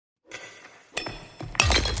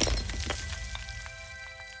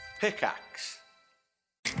Pickaxe.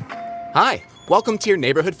 Hi, welcome to your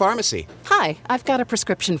neighborhood pharmacy. Hi, I've got a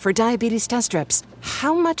prescription for diabetes test strips.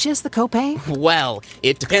 How much is the copay? Well,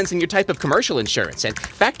 it depends on your type of commercial insurance and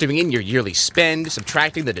factoring in your yearly spend,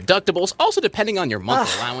 subtracting the deductibles, also depending on your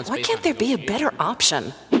monthly allowance. Why can't there be a better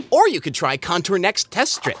option? Or you could try Contour Next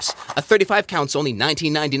test strips. A 35 count's only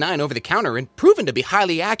 $19.99 over the counter and proven to be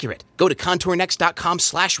highly accurate. Go to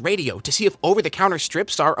contournext.com/radio to see if over-the-counter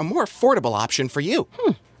strips are a more affordable option for you.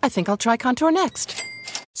 I think I'll try Contour Next.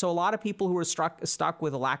 So a lot of people who are stuck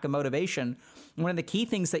with a lack of motivation, one of the key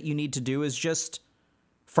things that you need to do is just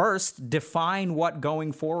first define what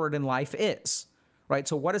going forward in life is, right?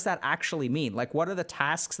 So what does that actually mean? Like, what are the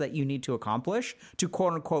tasks that you need to accomplish to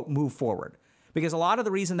quote unquote move forward? Because a lot of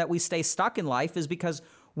the reason that we stay stuck in life is because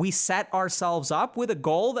we set ourselves up with a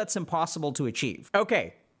goal that's impossible to achieve.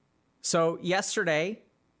 Okay, so yesterday,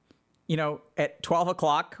 at 12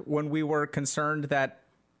 o'clock, when we were concerned that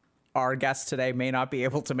our guest today may not be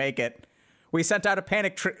able to make it, we sent out a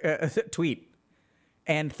panic tweet.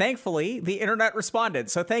 And thankfully, the internet responded.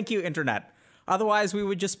 So thank you, internet. Otherwise, we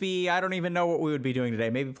would just be, I don't even know what we would be doing today.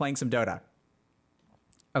 Maybe playing some Dota.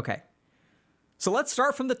 Okay. So let's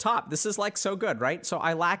start from the top. This is like so good, right? So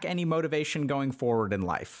I lack any motivation going forward in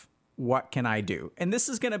life. What can I do? And this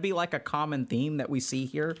is going to be like a common theme that we see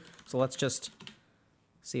here. So let's just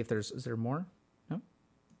see if is there more? No?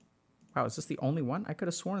 Wow, is this the only one? I could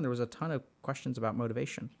have sworn there was a ton of questions about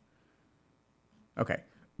motivation. Okay.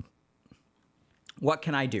 What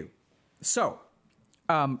can I do? So,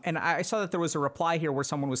 and I saw that there was a reply here where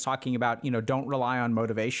someone was talking about, don't rely on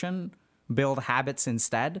motivation, build habits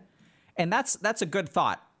instead. And that's a good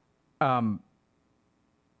thought.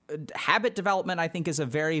 Habit development, I think, is a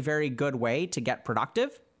very, very good way to get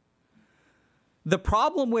productive. The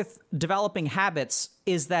problem with developing habits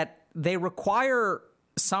is that they require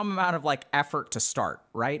some amount of effort to start,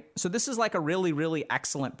 right? So this is a really, really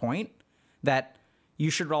excellent point that you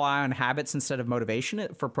should rely on habits instead of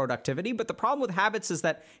motivation for productivity. But the problem with habits is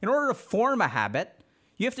that in order to form a habit,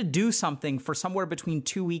 you have to do something for somewhere between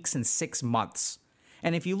 2 weeks and 6 months.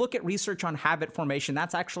 And if you look at research on habit formation,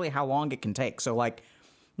 that's actually how long it can take. So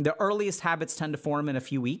the earliest habits tend to form in a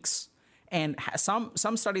few weeks. And some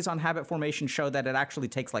studies on habit formation show that it actually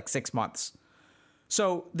takes 6 months.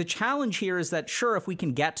 So the challenge here is that, sure, if we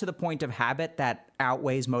can get to the point of habit, that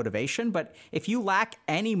outweighs motivation. But if you lack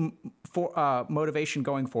any motivation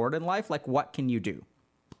going forward in life, what can you do?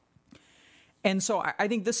 And so I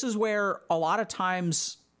think this is where a lot of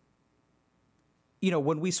times,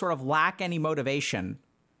 when we sort of lack any motivation,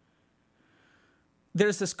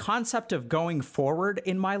 there's this concept of going forward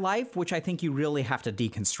in my life, which I think you really have to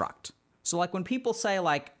deconstruct. So when people say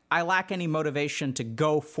I lack any motivation to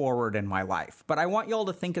go forward in my life, but I want you all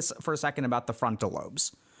to think for a second about the frontal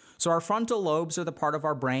lobes. So our frontal lobes are the part of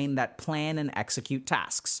our brain that plan and execute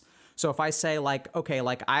tasks. So if I say okay,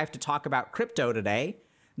 I have to talk about crypto today,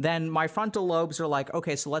 then my frontal lobes are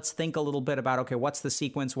okay, so let's think a little bit about, okay, what's the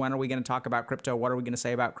sequence? When are we going to talk about crypto? What are we going to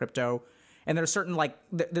say about crypto? And there's certain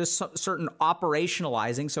certain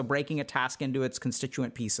operationalizing, so breaking a task into its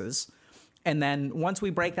constituent pieces. And then once we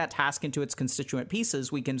break that task into its constituent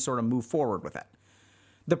pieces, we can sort of move forward with it.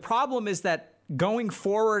 The problem is that going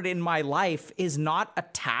forward in my life is not a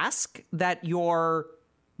task that your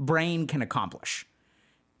brain can accomplish.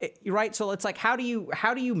 Right? So it's how do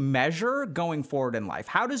you measure going forward in life?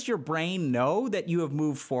 How does your brain know that you have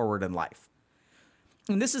moved forward in life?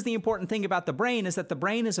 And this is the important thing about the brain, is that the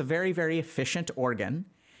brain is a very, very efficient organ,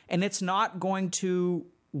 and it's not going to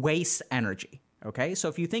waste energy. Okay? So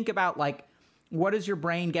if you think about what does your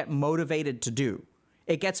brain get motivated to do?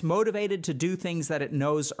 It gets motivated to do things that it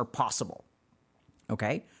knows are possible.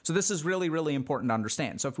 Okay? So this is really, really important to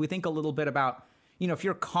understand. So if we think a little bit about, if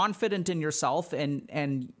you're confident in yourself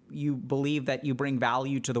and you believe that you bring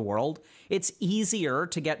value to the world, it's easier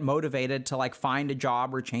to get motivated to find a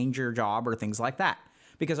job or change your job or things like that.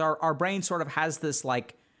 Because our brain sort of has this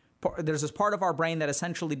there's this part of our brain that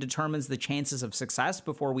essentially determines the chances of success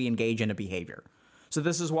before we engage in a behavior. So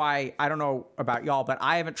this is why, I don't know about y'all, but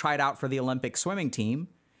I haven't tried out for the Olympic swimming team,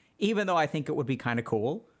 even though I think it would be kind of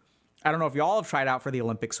cool. I don't know if y'all have tried out for the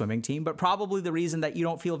Olympic swimming team, but probably the reason that you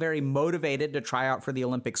don't feel very motivated to try out for the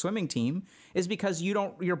Olympic swimming team is because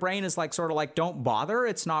your brain is don't bother,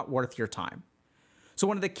 it's not worth your time. So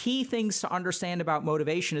one of the key things to understand about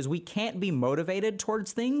motivation is we can't be motivated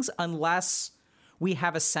towards things unless we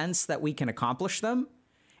have a sense that we can accomplish them.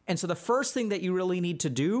 And so the first thing that you really need to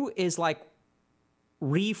do is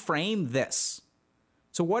reframe this.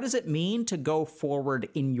 So what does it mean to go forward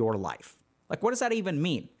in your life? What does that even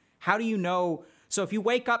mean? How do you know? So if you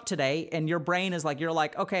wake up today and your brain is like, you're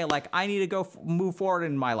like, okay, like I need to go move forward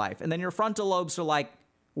in my life. And then your frontal lobes are like,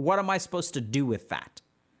 what am I supposed to do with that?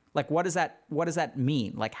 Like, what does that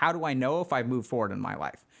mean? Like, how do I know if I've moved forward in my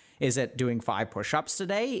life? Is it doing 5 push-ups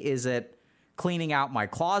today? Is it cleaning out my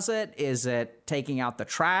closet? Is it taking out the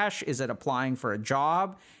trash? Is it applying for a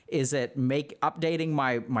job? Is it updating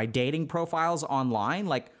my dating profiles online?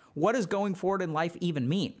 Like, what does going forward in life even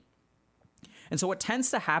mean? And so what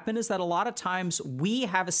tends to happen is that a lot of times we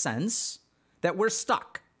have a sense that we're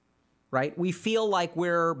stuck, right? We feel like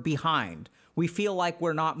we're behind. We feel like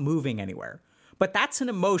we're not moving anywhere. But that's an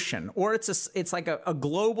emotion, or it's like a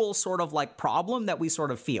global sort of like problem that we sort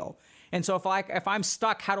of feel. And so if I'm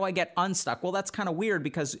stuck, how do I get unstuck? Well, that's kind of weird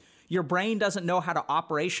because your brain doesn't know how to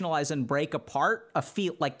operationalize and break apart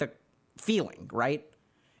the feeling, right?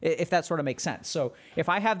 If that sort of makes sense. So if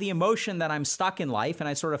I have the emotion that I'm stuck in life and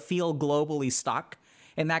I sort of feel globally stuck,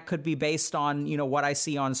 and that could be based on, what I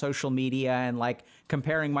see on social media and like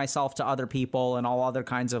comparing myself to other people and all other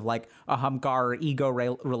kinds of like ahamkar or ego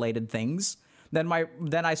related things, then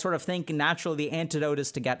I sort of think naturally the antidote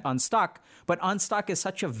is to get unstuck. But unstuck is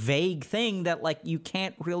such a vague thing that like you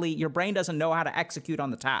can't really, your brain doesn't know how to execute on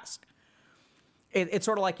the task. It's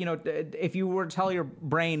sort of like, if you were to tell your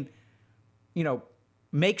brain,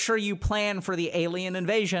 make sure you plan for the alien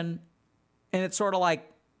invasion. And it's sort of like,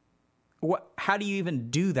 how do you even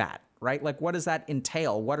do that, right? Like, what does that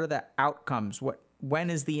entail? What are the outcomes? When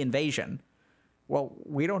is the invasion? Well,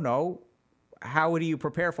 we don't know. How do you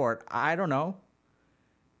prepare for it? I don't know.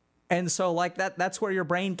 And so like that's where your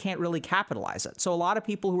brain can't really capitalize it. So a lot of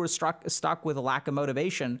people who are stuck with a lack of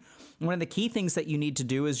motivation, one of the key things that you need to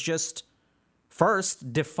do is just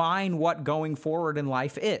first define what going forward in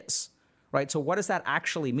life is. Right? So what does that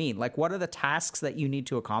actually mean? Like, what are the tasks that you need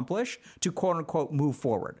to accomplish to quote unquote move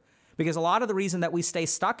forward? Because a lot of the reason that we stay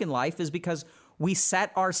stuck in life is because we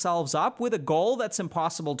set ourselves up with a goal that's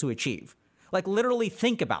impossible to achieve. Like, literally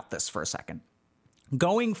think about this for a second.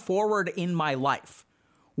 Going forward in my life,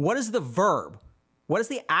 what is the verb? What is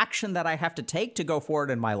the action that I have to take to go forward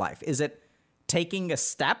in my life? Is it taking a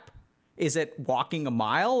step? Is it walking a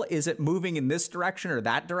mile? Is it moving in this direction or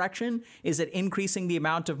that direction? Is it increasing the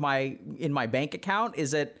amount of in my bank account?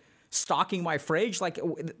 Is it stocking my fridge? Like,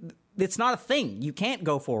 it's not a thing. You can't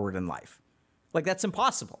go forward in life. Like, that's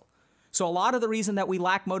impossible. So a lot of the reason that we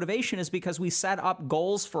lack motivation is because we set up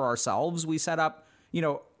goals for ourselves. We set up,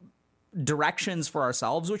 directions for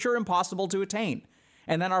ourselves, which are impossible to attain.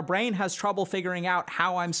 And then our brain has trouble figuring out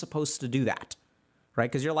how I'm supposed to do that. Right?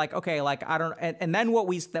 Because you're like, okay, like I don't, and then what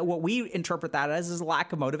we interpret that as is a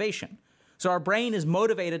lack of motivation. So our brain is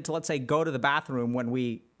motivated to, let's say, go to the bathroom when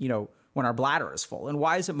when our bladder is full. And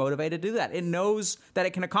why is it motivated to do that? It knows that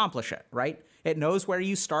it can accomplish it, right? It knows where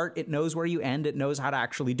you start, it knows where you end, it knows how to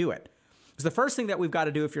actually do it. So the first thing that we've got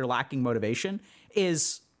to do if you're lacking motivation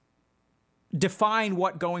is define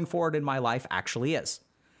what going forward in my life actually is.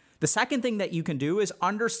 The second thing that you can do is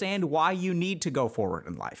understand why you need to go forward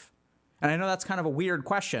in life. And I know that's kind of a weird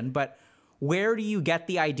question, but where do you get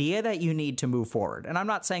the idea that you need to move forward? And I'm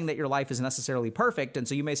not saying that your life is necessarily perfect. And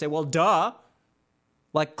so you may say, well, duh,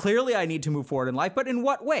 like clearly I need to move forward in life, but in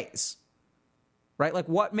what ways? Right? Like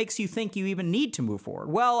what makes you think you even need to move forward?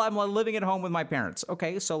 Well, I'm living at home with my parents.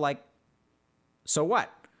 Okay, so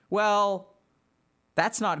what? Well,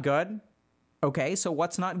 that's not good. Okay, so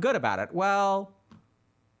what's not good about it? Well,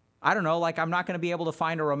 I don't know, like I'm not going to be able to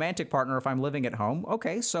find a romantic partner if I'm living at home.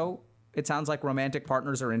 Okay, so it sounds like romantic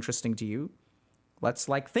partners are interesting to you. Let's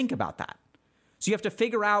think about that. So you have to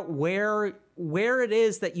figure out where it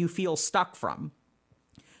is that you feel stuck from.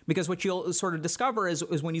 Because what you'll sort of discover is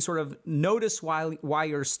when you sort of notice why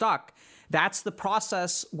you're stuck, that's the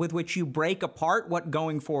process with which you break apart what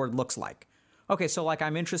going forward looks like. Okay, so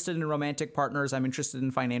I'm interested in romantic partners. I'm interested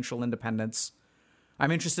in financial independence.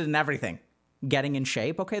 I'm interested in everything. Getting in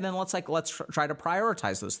shape. Okay, then let's try to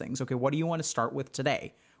prioritize those things. Okay, what do you want to start with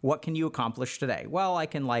today? What can you accomplish today? Well, I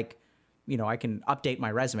can I can update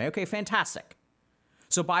my resume. Okay, fantastic.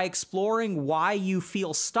 So by exploring why you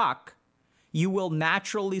feel stuck, you will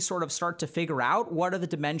naturally sort of start to figure out what are the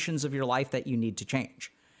dimensions of your life that you need to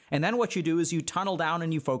change. And then what you do is you tunnel down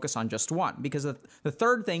and you focus on just one. Because the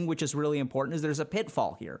third thing, which is really important, is there's a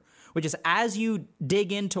pitfall here, which is as you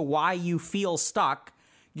dig into why you feel stuck,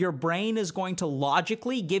 your brain is going to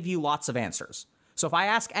logically give you lots of answers. So if I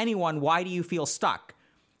ask anyone, why do you feel stuck?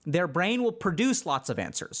 Their brain will produce lots of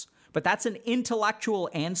answers. But that's an intellectual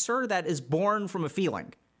answer that is born from a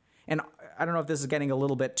feeling. And I don't know if this is getting a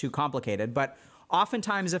little bit too complicated, but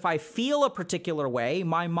oftentimes if I feel a particular way,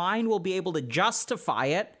 my mind will be able to justify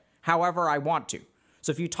it however I want to.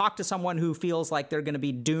 So if you talk to someone who feels like they're going to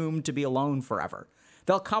be doomed to be alone forever,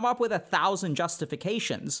 they'll come up with 1,000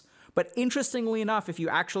 justifications. But interestingly enough, if you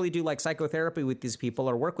actually do like psychotherapy with these people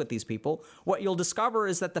or work with these people, what you'll discover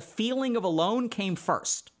is that the feeling of alone came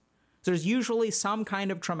first. So there's usually some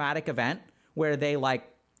kind of traumatic event where they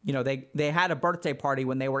they had a birthday party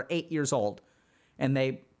when they were 8 years old and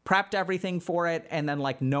they prepped everything for it, and then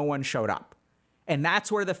like no one showed up. And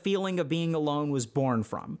that's where the feeling of being alone was born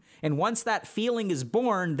from. And once that feeling is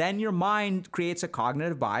born, then your mind creates a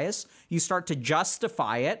cognitive bias. You start to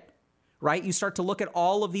justify it, right? You start to look at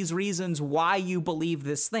all of these reasons why you believe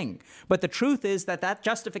this thing. But the truth is that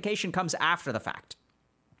justification comes after the fact.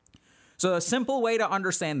 So a simple way to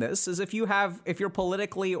understand this is if you're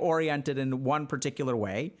politically oriented in one particular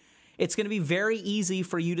way, it's going to be very easy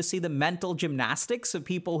for you to see the mental gymnastics of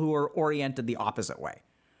people who are oriented the opposite way,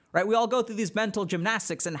 right? We all go through these mental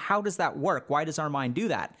gymnastics, and how does that work? Why does our mind do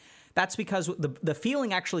that? That's because the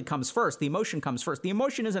feeling actually comes first. The emotion comes first. The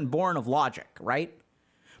emotion isn't born of logic, right?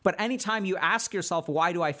 But anytime you ask yourself,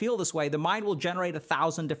 why do I feel this way? The mind will generate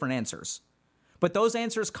 1,000 different answers. But those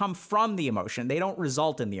answers come from the emotion. They don't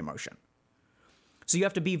result in the emotion. So you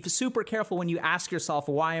have to be super careful when you ask yourself,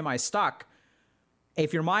 why am I stuck?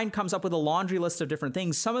 If your mind comes up with a laundry list of different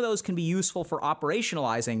things, some of those can be useful for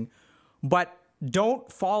operationalizing, but don't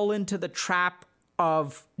fall into the trap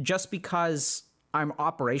of just because I'm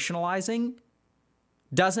operationalizing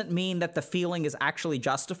doesn't mean that the feeling is actually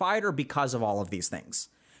justified or because of all of these things.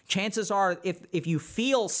 Chances are, if you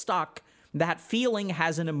feel stuck, that feeling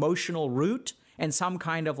has an emotional root and some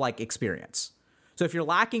kind of like experience. So if you're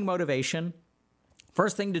lacking motivation,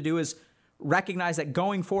 first thing to do is recognize that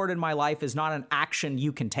going forward in my life is not an action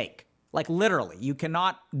you can take. Like literally, you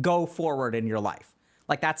cannot go forward in your life.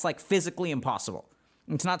 Like that's like physically impossible.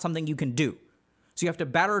 It's not something you can do. So you have to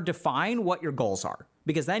better define what your goals are,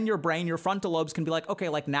 because then your brain, your frontal lobes can be like, okay,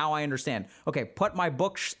 like now I understand. Okay, put my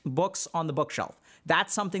books on the bookshelf.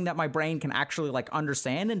 That's something that my brain can actually like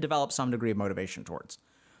understand and develop some degree of motivation towards.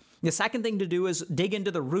 The second thing to do is dig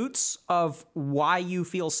into the roots of why you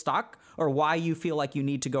feel stuck or why you feel like you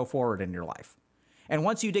need to go forward in your life. And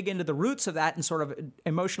once you dig into the roots of that and sort of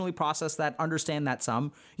emotionally process that, understand that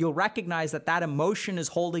some, you'll recognize that that emotion is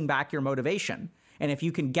holding back your motivation. And if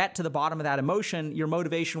you can get to the bottom of that emotion, your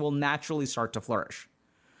motivation will naturally start to flourish.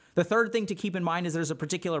 The third thing to keep in mind is there's a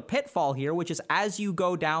particular pitfall here, which is as you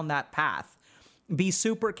go down that path, be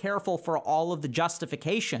super careful for all of the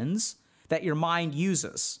justifications that your mind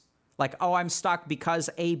uses. Like, oh, I'm stuck because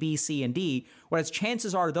A, B, C, and D. Whereas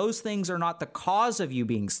chances are those things are not the cause of you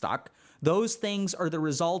being stuck. Those things are the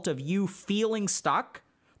result of you feeling stuck,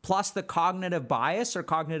 plus the cognitive bias or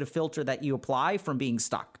cognitive filter that you apply from being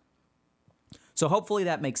stuck. So hopefully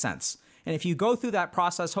that makes sense. And if you go through that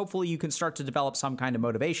process, hopefully you can start to develop some kind of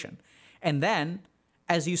motivation. And then,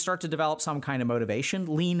 as you start to develop some kind of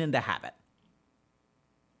motivation, lean into habit.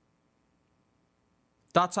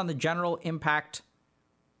 Thoughts on the general impact?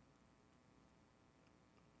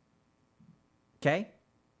 Okay?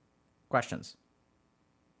 Questions?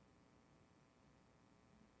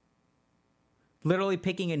 Literally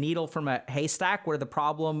picking a needle from a haystack where the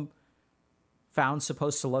problem found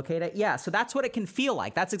supposed to locate it. Yeah, so that's what it can feel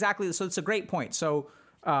like. That's exactly, so it's a great point. So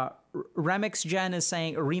Remix Gen is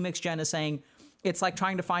saying it's like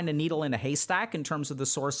trying to find a needle in a haystack in terms of the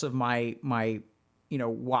source of my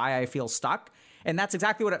why I feel stuck. And that's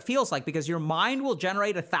exactly what it feels like, because your mind will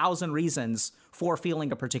generate 1,000 reasons for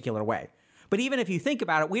feeling a particular way. But even if you think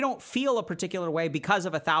about it, we don't feel a particular way because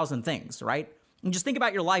of 1,000 things, right? And just think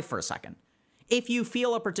about your life for a second. If you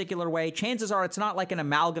feel a particular way, chances are it's not like an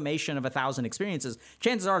amalgamation of 1,000 experiences.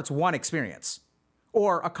 Chances are it's one experience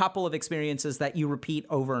or a couple of experiences that you repeat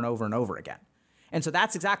over and over and over again. And so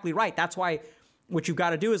that's exactly right. That's why what you've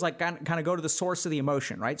got to do is like kind of go to the source of the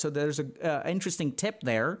emotion, right? So there's an interesting tip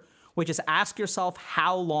there, which is ask yourself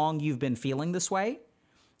how long you've been feeling this way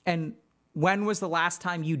and when was the last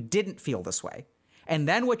time you didn't feel this way? And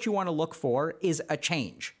then what you want to look for is a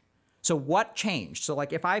change. So what changed? So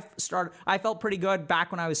like if I felt pretty good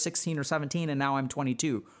back when I was 16 or 17 and now I'm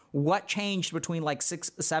 22. What changed between like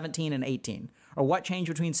 17 and 18? Or what changed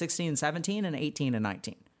between 16 and 17 and 18 and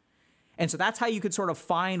 19? And so that's how you could sort of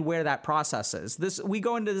find where that process is. We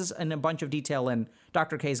go into this in a bunch of detail in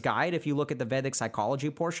Dr. K's guide if you look at the Vedic psychology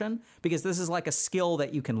portion, because this is like a skill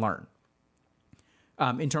that you can learn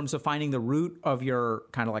in terms of finding the root of your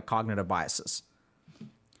kind of like cognitive biases.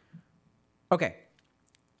 Okay.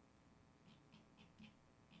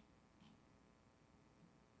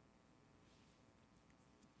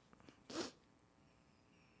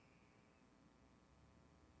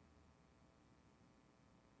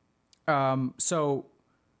 So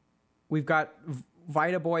we've got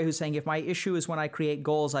Vita Boy who's saying, if my issue is when I create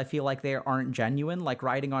goals, I feel like they aren't genuine, like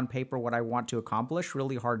writing on paper what I want to accomplish,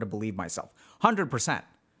 really hard to believe myself. 100%,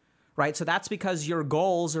 right? So that's because your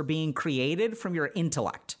goals are being created from your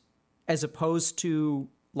intellect as opposed to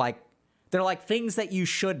like, they're like things that you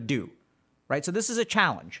should do, right? So this is a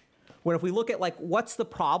challenge where if we look at like, what's the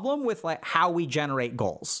problem with like how we generate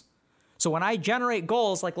goals? So when I generate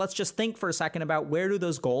goals, like, let's just think for a second about where do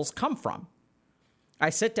those goals come from? I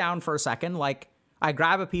sit down for a second, like I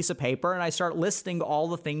grab a piece of paper and I start listing all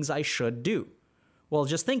the things I should do. Well,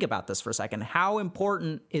 just think about this for a second. How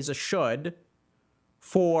important is a should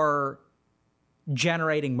for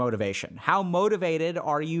generating motivation? How motivated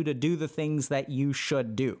are you to do the things that you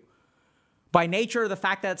should do? By nature, the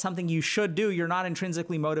fact that it's something you should do, you're not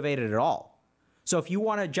intrinsically motivated at all. So if you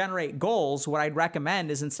want to generate goals, what I'd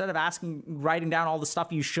recommend is instead of writing down all the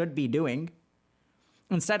stuff you should be doing,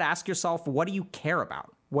 instead ask yourself, what do you care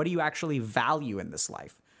about? What do you actually value in this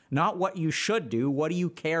life? Not what you should do, what do you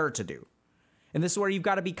care to do? And this is where you've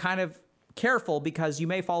got to be kind of careful because you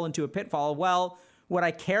may fall into a pitfall. Well, what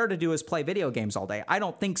I care to do is play video games all day. I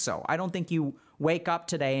don't think so. I don't think you wake up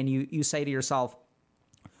today and you say to yourself,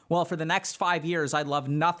 well, for the next 5 years, I'd love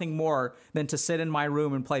nothing more than to sit in my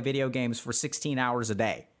room and play video games for 16 hours a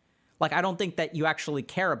day. Like, I don't think that you actually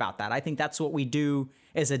care about that. I think that's what we do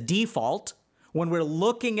as a default. When we're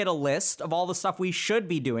looking at a list of all the stuff we should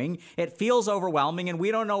be doing, it feels overwhelming and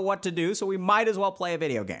we don't know what to do, so we might as well play a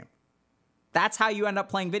video game. That's how you end up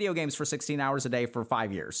playing video games for 16 hours a day for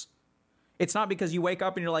 5 years. It's not because you wake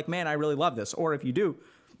up and you're like, man, I really love this. Or if you do,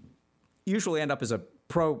 you usually end up as a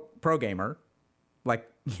pro gamer, like,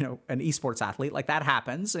 you know, an esports athlete. Like, that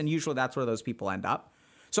happens, and usually that's where those people end up.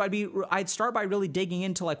 So I'd start by really digging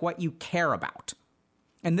into like what you care about.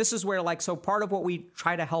 And this is where, like, so part of what we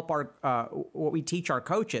try to help what we teach our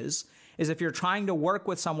coaches is if you're trying to work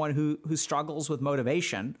with someone who struggles with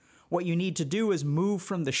motivation, what you need to do is move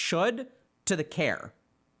from the should to the care.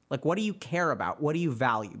 Like, what do you care about? What do you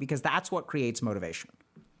value? Because that's what creates motivation.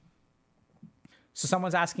 So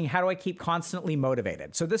someone's asking, how do I keep constantly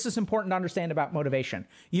motivated? So this is important to understand about motivation.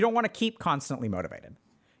 You don't want to keep constantly motivated.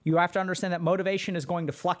 You have to understand that motivation is going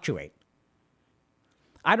to fluctuate.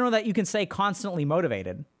 I don't know that you can stay constantly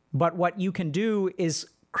motivated, but what you can do is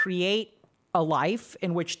create a life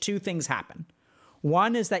in which two things happen.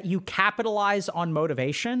 One is that you capitalize on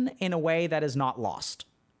motivation in a way that is not lost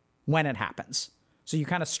when it happens. So you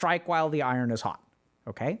kind of strike while the iron is hot,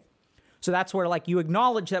 okay? So that's where, like, you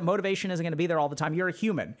acknowledge that motivation isn't going to be there all the time. You're a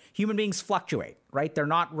human. Human beings fluctuate, right? They're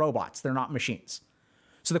not robots. They're not machines.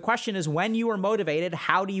 So the question is, when you are motivated,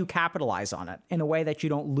 how do you capitalize on it in a way that you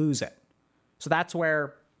don't lose it? So that's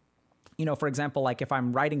where, you know, for example, like if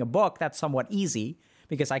I'm writing a book, that's somewhat easy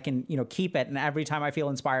because I can, you know, keep it. And every time I feel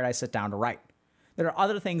inspired, I sit down to write. There are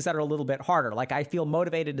other things that are a little bit harder. Like, I feel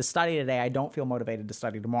motivated to study today. I don't feel motivated to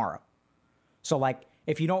study tomorrow. So, like,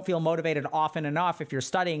 if you don't feel motivated often enough, if you're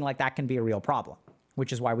studying, like, that can be a real problem,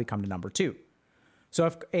 which is why we come to number 2. So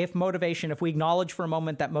if we acknowledge for a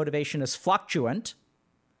moment that motivation is fluctuant,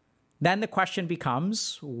 then the question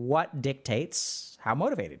becomes, what dictates how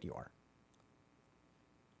motivated you are?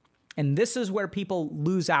 And this is where people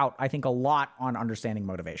lose out, I think, a lot on understanding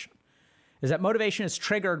motivation, is that motivation is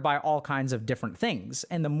triggered by all kinds of different things.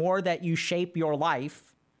 And the more that you shape your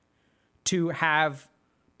life to have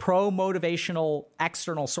pro-motivational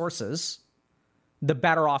external sources, the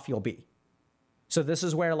better off you'll be. So this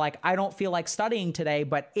is where, like, I don't feel like studying today,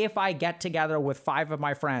 but if I get together with 5 of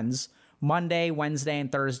my friends Monday, Wednesday,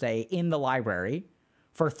 and Thursday in the library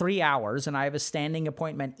for 3 hours, and I have a standing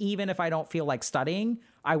appointment, even if I don't feel like studying,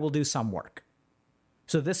 I will do some work.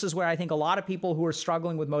 So this is where I think a lot of people who are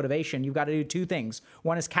struggling with motivation, you've got to do 2 things.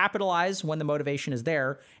 One is capitalize when the motivation is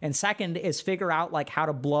there. And second is figure out, like, how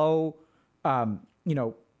to blow,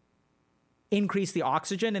 increase the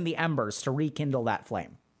oxygen in the embers to rekindle that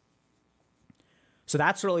flame. So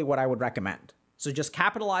that's really what I would recommend. So just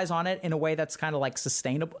capitalize on it in a way that's kind of like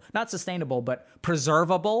sustainable, not sustainable, but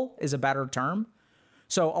preservable is a better term.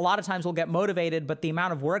 So a lot of times we'll get motivated, but the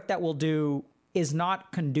amount of work that we'll do is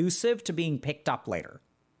not conducive to being picked up later.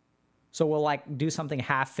 So we'll, like, do something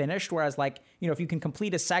half finished, whereas, like, you know, if you can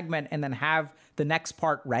complete a segment and then have the next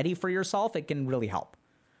part ready for yourself, it can really help.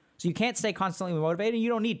 So you can't stay constantly motivated, and you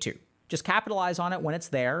don't need to. Just capitalize on it when it's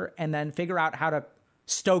there and then figure out how to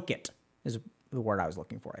stoke it, is the word I was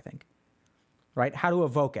looking for, I think. Right? How to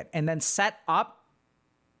evoke it. And then set up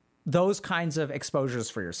those kinds of exposures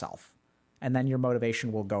for yourself. And then your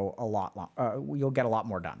motivation will go a lot you'll get a lot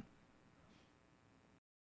more done.